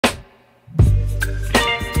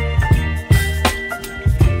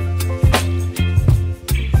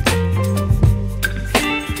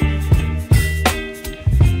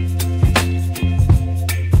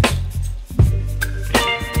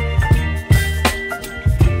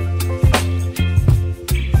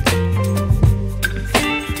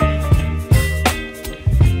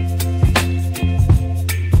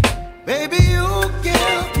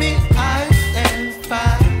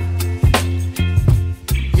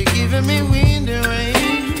giving me wind and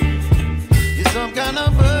rain. You're some kind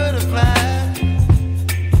of butterfly.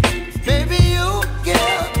 Baby, you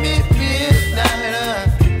give me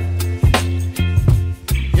midnight.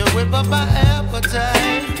 You whip up my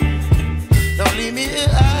appetite. Don't leave me here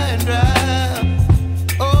high and dry.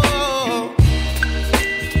 Oh,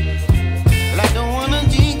 well, I don't wanna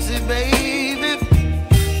jinx it, baby.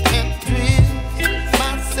 Can't twist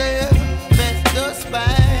myself at the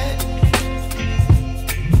spine.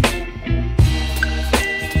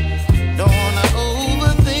 Don't wanna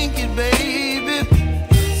overthink it, baby.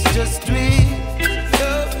 It's just twist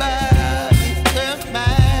your body and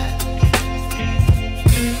mine.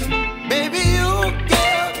 Baby, you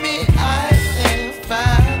give me ice and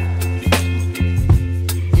fire.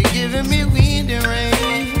 You're giving me wind and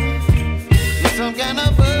rain. You're some kind of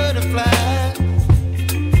butterfly.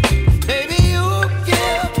 Baby, you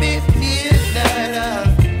give me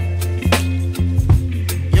midnight.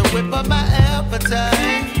 You whip up my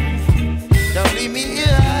appetite. Don't leave me here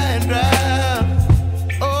high and dry.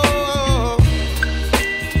 Oh,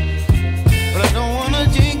 but I don't wanna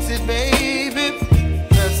jinx it, baby.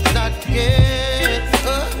 Let's not get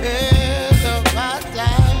ahead of my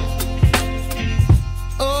time.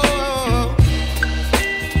 Oh,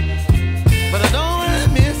 but I don't wanna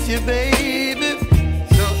miss you, baby.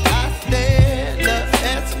 So I stand up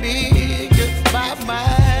and speak my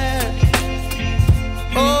mind.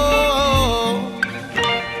 Oh.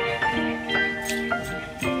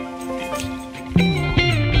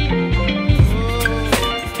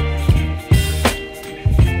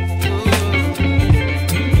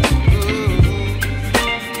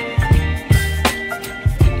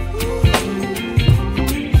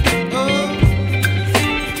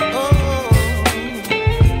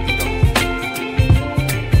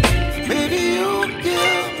 Baby, you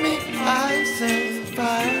give me ice and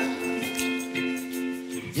fire.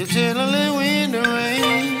 You're chilling wind and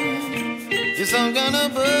rain. You're some kind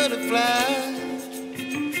of butterfly.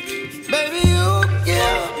 Baby, you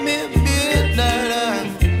give me midnight.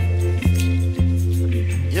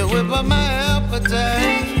 You whip up my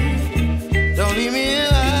appetite. Don't leave me